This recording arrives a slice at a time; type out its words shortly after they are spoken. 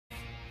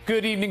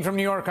Good evening from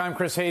New York. I'm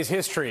Chris Hayes.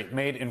 History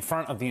made in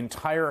front of the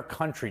entire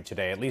country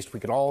today. At least we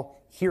could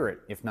all hear it,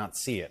 if not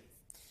see it.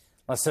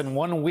 Less than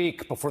 1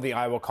 week before the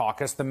Iowa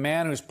caucus, the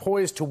man who's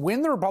poised to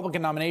win the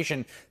Republican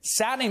nomination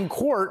sat in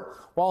court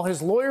while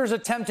his lawyers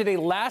attempted a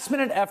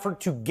last-minute effort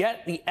to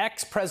get the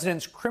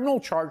ex-president's criminal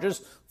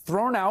charges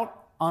thrown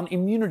out on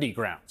immunity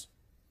grounds.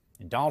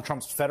 In Donald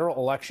Trump's federal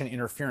election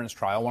interference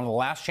trial, one of the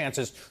last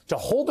chances to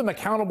hold him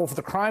accountable for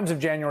the crimes of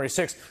January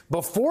 6th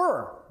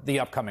before the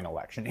upcoming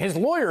election, his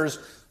lawyers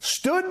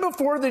stood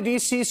before the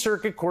D.C.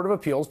 Circuit Court of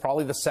Appeals,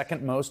 probably the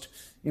second most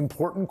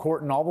important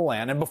court in all the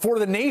land, and before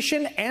the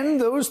nation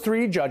and those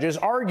three judges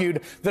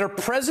argued that a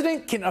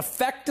president can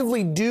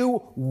effectively do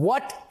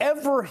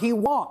whatever he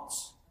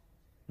wants,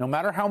 no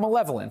matter how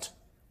malevolent,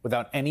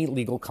 without any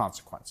legal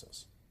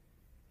consequences.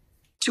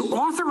 To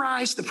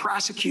authorize the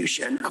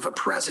prosecution of a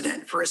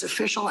president for his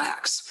official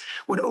acts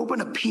would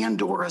open a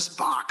Pandora's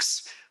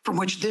box from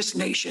which this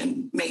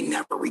nation may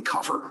never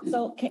recover.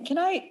 So can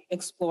I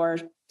explore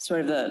sort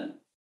of the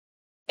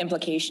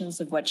implications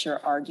of what you're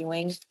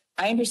arguing?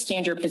 I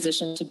understand your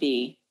position to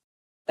be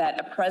that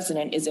a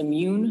president is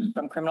immune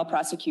from criminal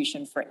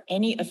prosecution for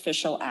any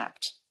official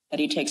act that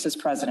he takes as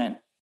president,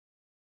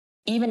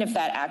 even if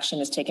that action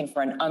is taken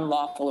for an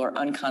unlawful or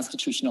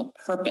unconstitutional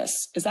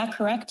purpose. Is that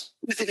correct?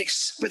 With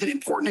an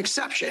important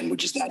exception,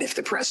 which is that if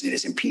the president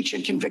is impeached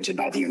and convicted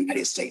by the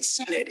United States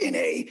Senate in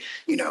a,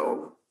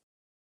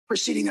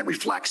 proceeding that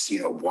reflects,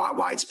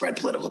 widespread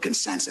political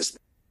consensus.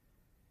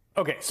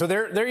 Okay, so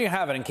there you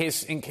have it,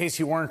 in case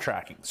you weren't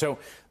tracking. So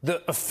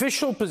the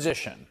official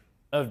position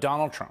of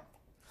Donald Trump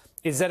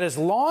is that as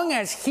long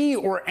as he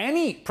or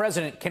any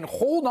president can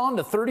hold on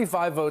to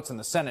 35 votes in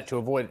the Senate to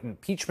avoid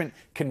impeachment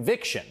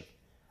conviction,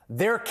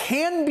 there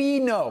can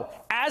be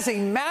as a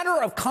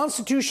matter of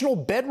constitutional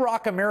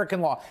bedrock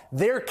American law,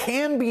 there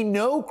can be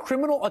no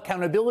criminal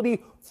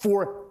accountability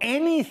for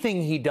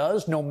anything he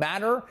does, no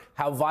matter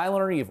how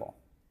violent or evil.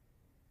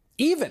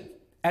 Even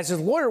as his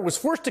lawyer was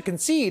forced to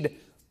concede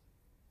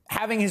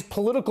having his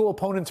political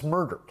opponents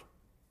murdered.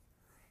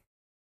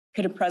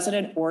 Could a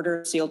president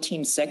order SEAL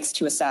Team 6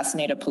 to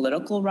assassinate a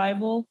political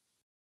rival?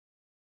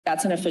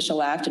 That's an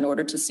official act in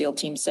order to SEAL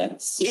Team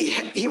 6?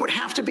 He would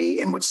have to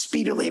be and would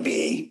speedily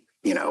be,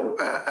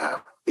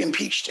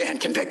 impeached and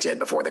convicted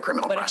before the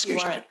criminal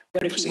prosecution.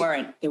 But if he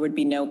weren't, there would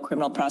be no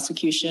criminal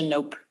prosecution,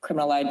 no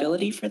criminal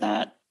liability for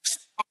that?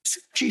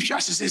 Chief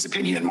Justice's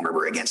opinion in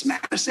Marbury against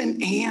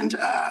Madison and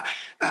our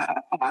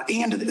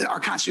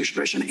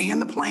constitutional tradition and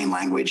the plain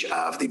language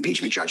of the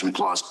impeachment judgment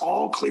clause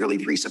all clearly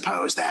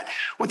presuppose that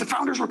what the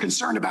founders were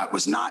concerned about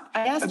was not.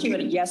 I asked you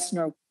a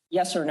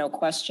yes or no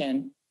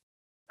question.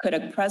 Could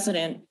a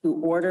president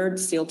who ordered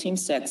SEAL Team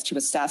 6 to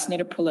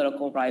assassinate a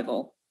political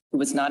rival who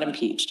was not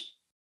impeached,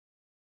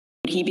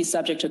 would he be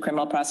subject to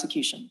criminal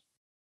prosecution?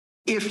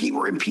 If he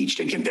were impeached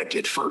and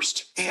convicted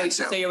first. And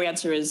so your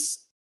answer is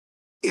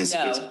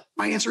no.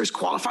 My answer is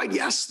qualified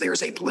yes. There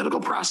is a political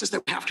process that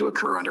would have to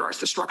occur under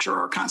the structure of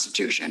our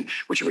Constitution,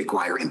 which would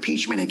require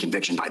impeachment and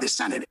conviction by the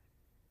Senate.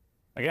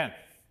 Again,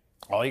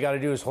 all you got to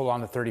do is hold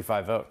on to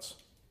 35 votes.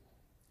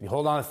 You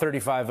hold on to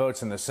 35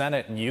 votes in the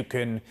Senate and you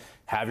can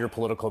have your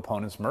political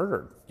opponents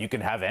murdered. You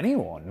can have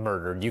anyone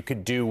murdered. You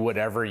could do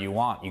whatever you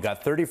want. You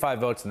got 35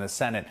 votes in the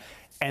Senate,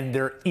 and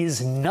there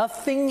is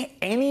nothing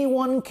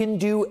anyone can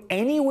do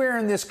anywhere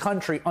in this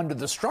country under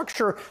the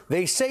structure,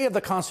 they say, of the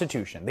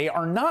Constitution. They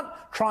are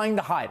not trying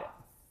to hide it.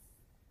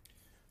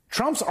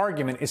 Trump's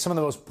argument is some of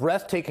the most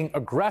breathtaking,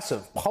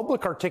 aggressive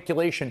public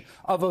articulation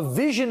of a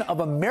vision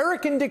of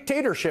American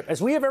dictatorship as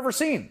we have ever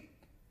seen.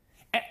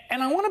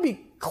 And I want to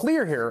be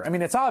clear here. I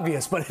mean, it's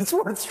obvious, but it's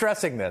worth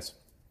stressing this.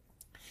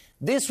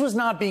 This was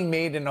not being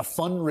made in a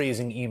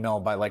fundraising email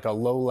by like a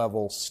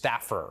low-level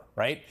staffer,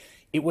 right?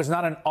 It was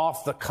not an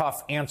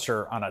off-the-cuff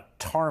answer on a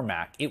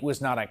tarmac. It was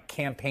not a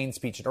campaign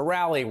speech at a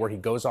rally where he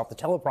goes off the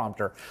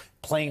teleprompter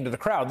playing to the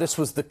crowd. This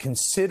was the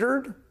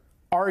considered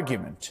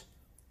argument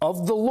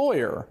of the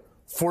lawyer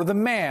for the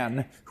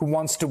man who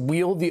wants to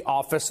wield the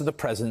office of the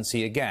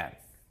presidency again.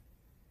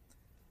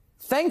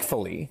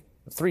 Thankfully,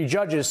 the three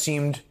judges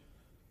seemed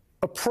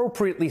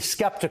appropriately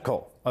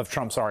skeptical of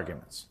Trump's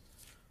arguments.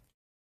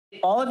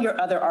 All of your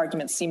other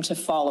arguments seem to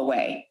fall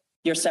away.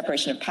 Your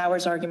separation of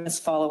powers arguments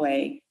fall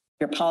away.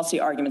 Your policy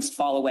arguments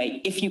fall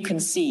away if you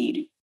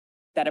concede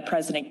that a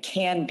president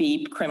can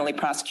be criminally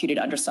prosecuted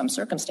under some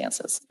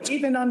circumstances.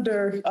 Even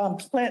under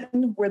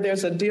Clinton, where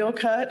there's a deal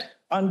cut,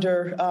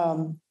 under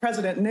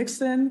President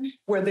Nixon,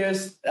 where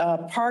there's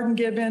pardon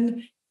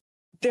given,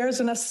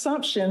 there's an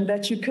assumption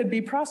that you could be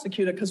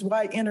prosecuted, because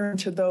why enter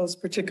into those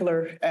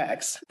particular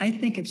acts? I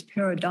think it's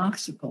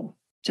paradoxical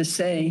to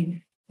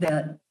say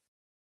that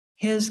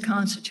his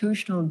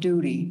constitutional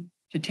duty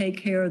to take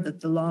care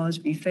that the laws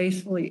be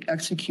faithfully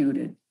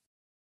executed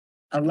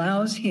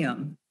allows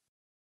him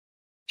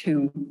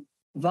to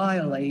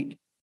violate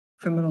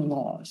criminal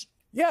laws.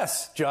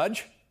 Yes,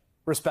 Judge,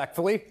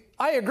 respectfully,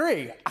 I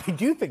agree. I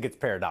do think it's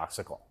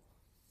paradoxical.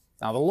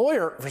 Now, the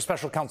lawyer for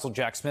Special Counsel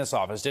Jack Smith's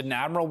office did an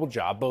admirable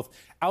job both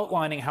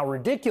outlining how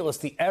ridiculous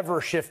the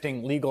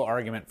ever-shifting legal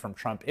argument from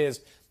Trump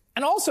is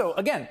And also,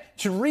 again,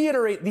 to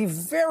reiterate the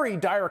very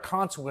dire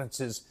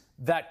consequences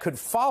that could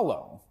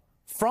follow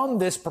from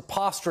this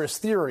preposterous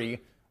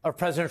theory of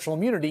presidential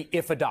immunity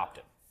if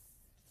adopted.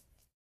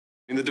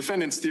 And the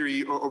defendant's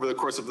theory over the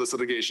course of this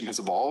litigation has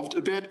evolved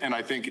a bit. And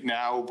I think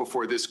now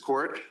before this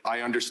court,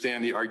 I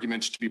understand the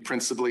argument to be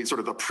principally sort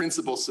of a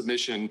principal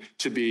submission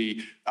to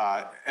be,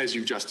 as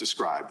you've just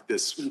described,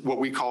 this, what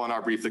we call in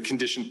our brief, the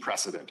conditioned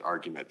precedent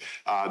argument,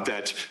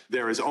 that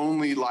there is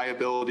only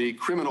liability,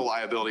 criminal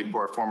liability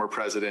for a former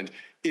president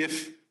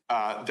if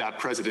that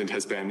president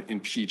has been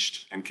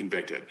impeached and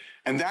convicted.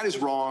 And that is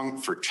wrong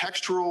for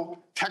textual,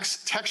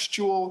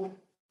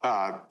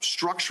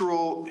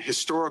 structural,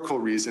 historical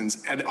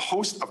reasons, and a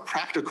host of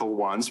practical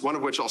ones, one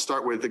of which I'll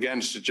start with, again,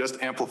 to just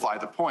amplify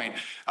the point.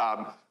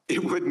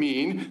 It would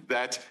mean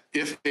that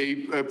if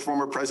a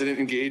former president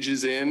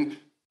engages in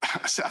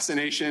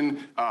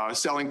assassination,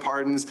 selling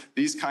pardons,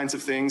 these kinds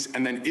of things,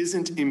 and then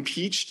isn't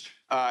impeached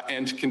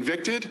and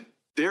convicted,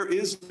 there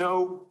is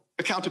no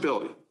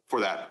accountability for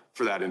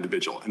that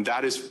individual. And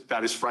that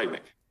is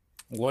frightening.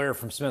 A lawyer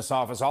from Smith's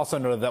office also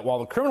noted that while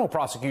the criminal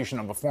prosecution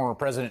of a former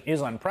president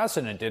is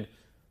unprecedented,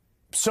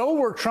 so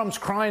were Trump's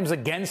crimes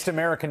against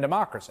American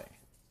democracy.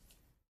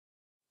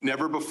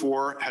 Never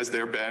before has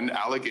there been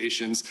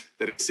allegations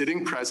that a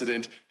sitting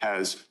president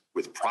has,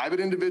 with private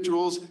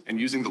individuals and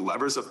using the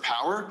levers of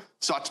power,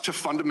 sought to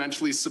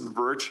fundamentally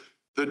subvert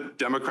the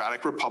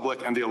democratic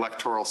republic and the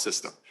electoral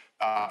system.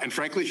 And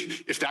frankly,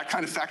 if that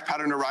kind of fact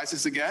pattern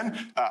arises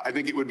again, I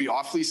think it would be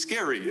awfully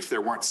scary if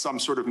there weren't some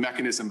sort of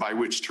mechanism by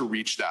which to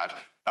reach that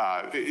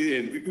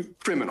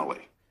criminally.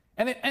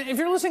 And if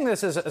you're listening to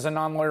this as a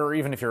non-lawyer, or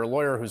even if you're a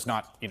lawyer who's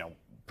not,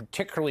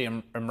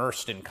 particularly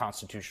immersed in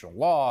constitutional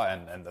law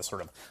and the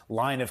sort of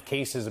line of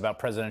cases about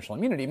presidential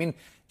immunity, I mean,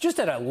 just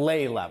at a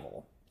lay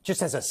level,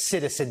 just as a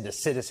citizen to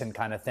citizen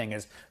kind of thing,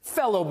 as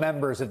fellow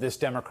members of this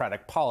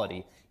democratic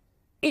polity,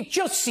 it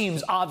just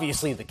seems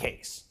obviously the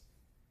case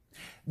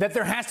that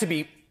there has to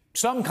be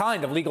some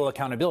kind of legal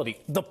accountability,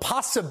 the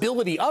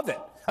possibility of it.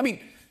 I mean,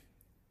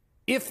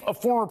 if a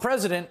former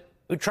president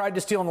who tried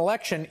to steal an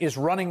election is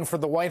running for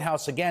the White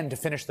House again to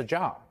finish the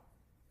job,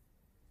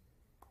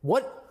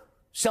 what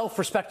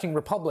self-respecting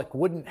republic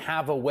wouldn't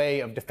have a way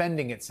of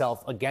defending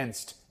itself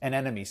against an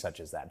enemy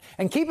such as that?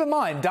 And keep in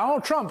mind,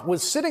 Donald Trump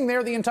was sitting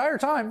there the entire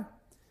time,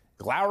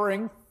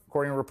 glowering.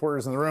 According to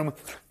reporters in the room,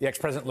 the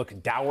ex-president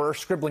looked dour,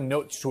 scribbling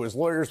notes to his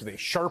lawyers with a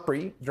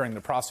Sharpie during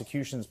the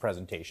prosecution's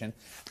presentation.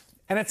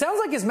 And it sounds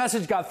like his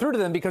message got through to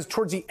them because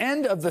towards the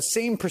end of the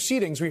same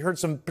proceedings, we heard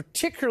some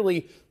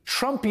particularly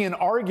Trumpian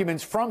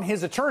arguments from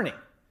his attorney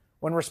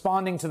when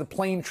responding to the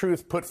plain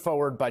truth put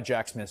forward by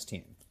Jack Smith's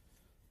team.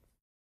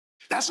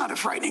 That's not a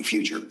frightening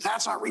future.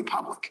 That's our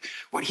republic.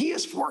 What he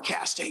is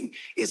forecasting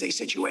is a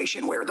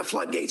situation where the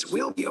floodgates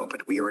will be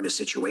opened. We are in a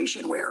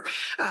situation where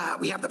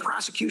we have the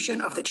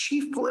prosecution of the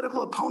chief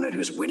political opponent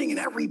who's winning in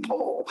every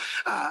poll.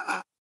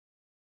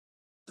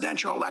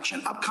 Presidential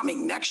election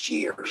upcoming next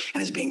year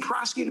and is being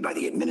prosecuted by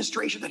the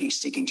administration that he's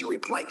seeking to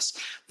replace.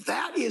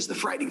 That is the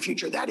frightening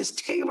future. That is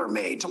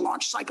tailor-made to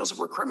launch cycles of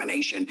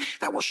recrimination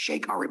that will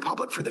shake our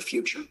republic for the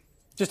future.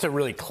 Just a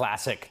really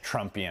classic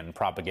Trumpian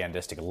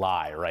propagandistic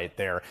lie right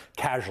there,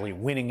 casually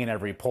winning in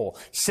every poll,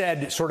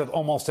 said sort of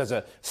almost as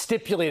a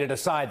stipulated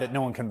aside that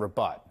no one can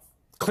rebut.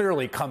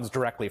 Clearly comes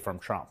directly from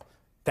Trump.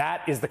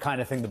 That is the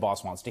kind of thing the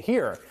boss wants to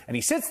hear. And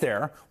he sits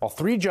there while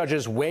three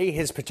judges weigh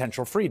his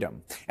potential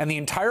freedom. And the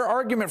entire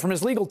argument from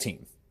his legal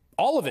team,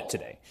 all of it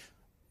today,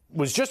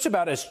 was just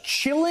about as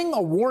chilling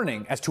a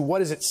warning as to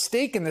what is at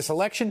stake in this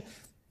election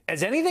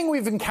as anything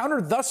we've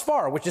encountered thus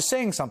far, which is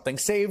saying something,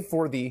 save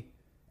for the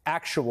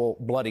actual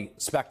bloody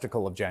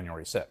spectacle of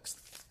January 6th.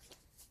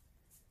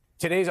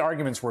 Today's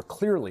arguments were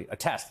clearly a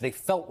test. They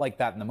felt like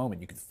that in the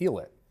moment. You could feel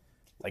it.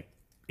 Like,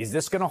 is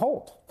this going to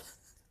hold?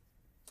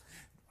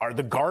 Are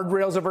the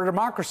guardrails of our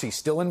democracy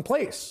still in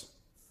place?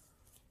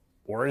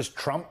 Or is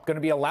Trump going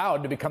to be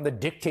allowed to become the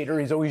dictator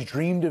he's always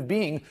dreamed of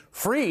being,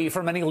 free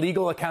from any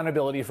legal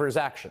accountability for his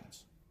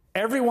actions?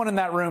 Everyone in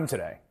that room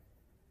today,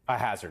 I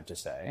hazard to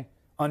say,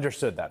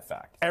 understood that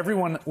fact.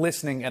 Everyone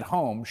listening at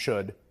home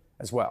should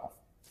as well.